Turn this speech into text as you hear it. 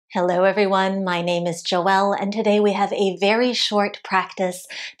Hello everyone, my name is Joelle and today we have a very short practice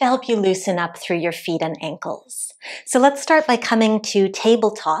to help you loosen up through your feet and ankles. So let's start by coming to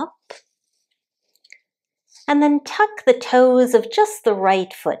tabletop and then tuck the toes of just the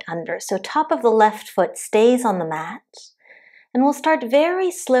right foot under. So top of the left foot stays on the mat and we'll start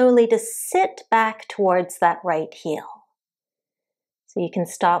very slowly to sit back towards that right heel. So you can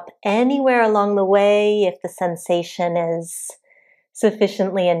stop anywhere along the way if the sensation is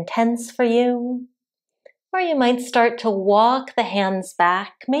sufficiently intense for you. Or you might start to walk the hands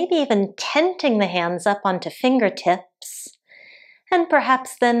back, maybe even tenting the hands up onto fingertips, and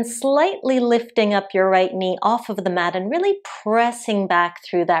perhaps then slightly lifting up your right knee off of the mat and really pressing back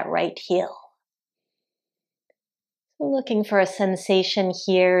through that right heel. So looking for a sensation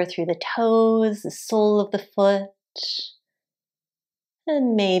here through the toes, the sole of the foot,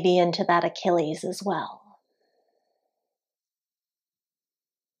 and maybe into that Achilles as well.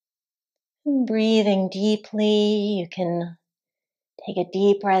 And breathing deeply, you can take a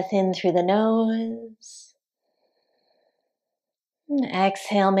deep breath in through the nose. And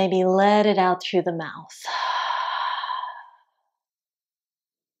exhale, maybe let it out through the mouth.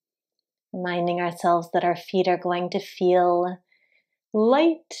 Reminding ourselves that our feet are going to feel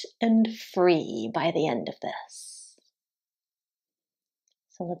light and free by the end of this.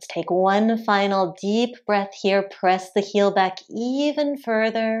 So let's take one final deep breath here. Press the heel back even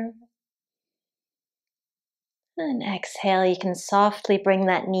further. And exhale, you can softly bring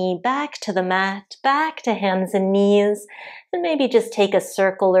that knee back to the mat, back to hands and knees, and maybe just take a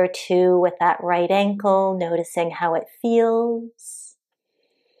circle or two with that right ankle, noticing how it feels.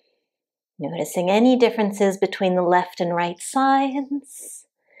 Noticing any differences between the left and right sides.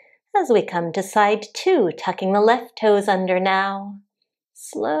 As we come to side two, tucking the left toes under now,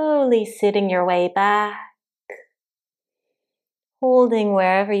 slowly sitting your way back, holding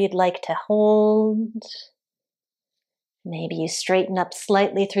wherever you'd like to hold. Maybe you straighten up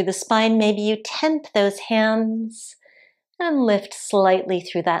slightly through the spine. Maybe you tent those hands and lift slightly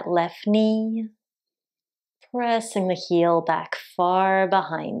through that left knee, pressing the heel back far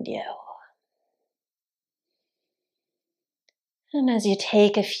behind you. And as you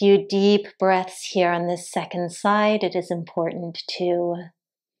take a few deep breaths here on this second side, it is important to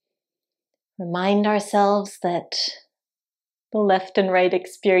remind ourselves that the left and right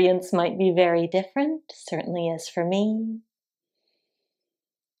experience might be very different, certainly is for me.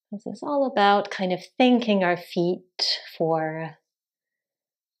 This is all about kind of thanking our feet for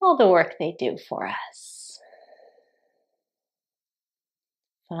all the work they do for us.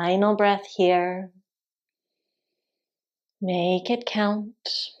 Final breath here. Make it count.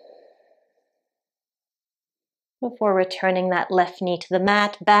 Before returning that left knee to the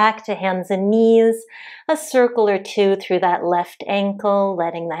mat, back to hands and knees, a circle or two through that left ankle,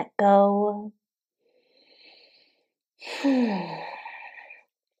 letting that go. And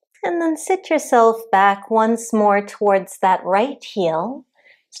then sit yourself back once more towards that right heel.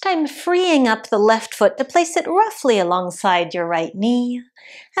 This time freeing up the left foot to place it roughly alongside your right knee,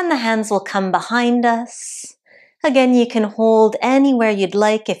 and the hands will come behind us. Again, you can hold anywhere you'd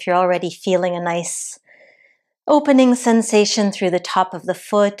like if you're already feeling a nice opening sensation through the top of the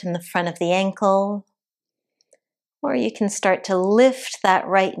foot and the front of the ankle. Or you can start to lift that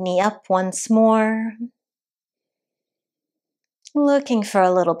right knee up once more, looking for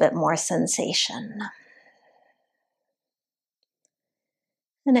a little bit more sensation.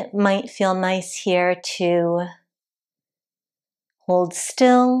 And it might feel nice here to hold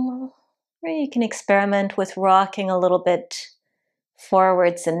still, or you can experiment with rocking a little bit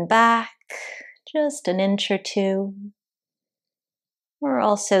forwards and back, just an inch or two. We're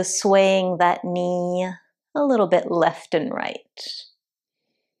also swaying that knee a little bit left and right.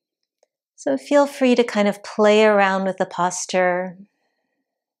 So feel free to kind of play around with the posture.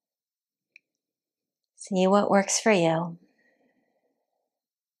 See what works for you.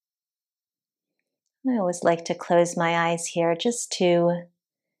 I always like to close my eyes here just to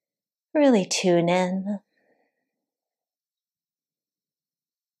really tune in.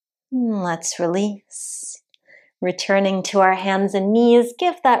 Let's release. Returning to our hands and knees,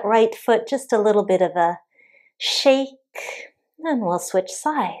 give that right foot just a little bit of a shake, and we'll switch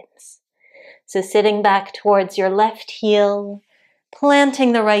sides. So sitting back towards your left heel,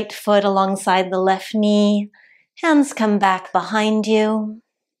 planting the right foot alongside the left knee, hands come back behind you.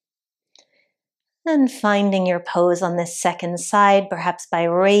 And finding your pose on this second side, perhaps by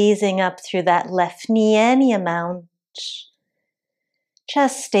raising up through that left knee any amount.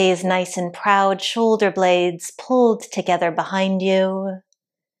 Chest stays nice and proud, shoulder blades pulled together behind you. You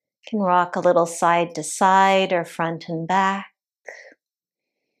can rock a little side to side or front and back.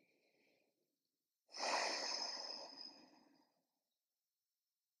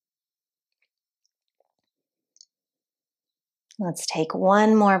 Let's take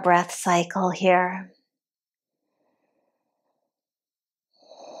one more breath cycle here.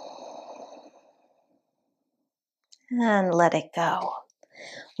 And let it go.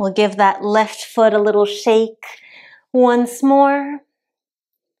 We'll give that left foot a little shake once more.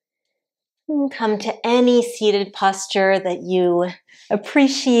 And come to any seated posture that you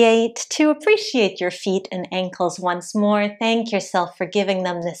appreciate. To appreciate your feet and ankles once more, thank yourself for giving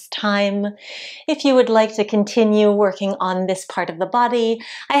them this time. If you would like to continue working on this part of the body,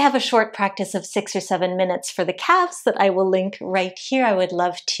 I have a short practice of 6 or 7 minutes for the calves that I will link right here. I would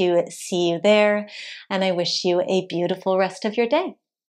love to see you there, and I wish you a beautiful rest of your day.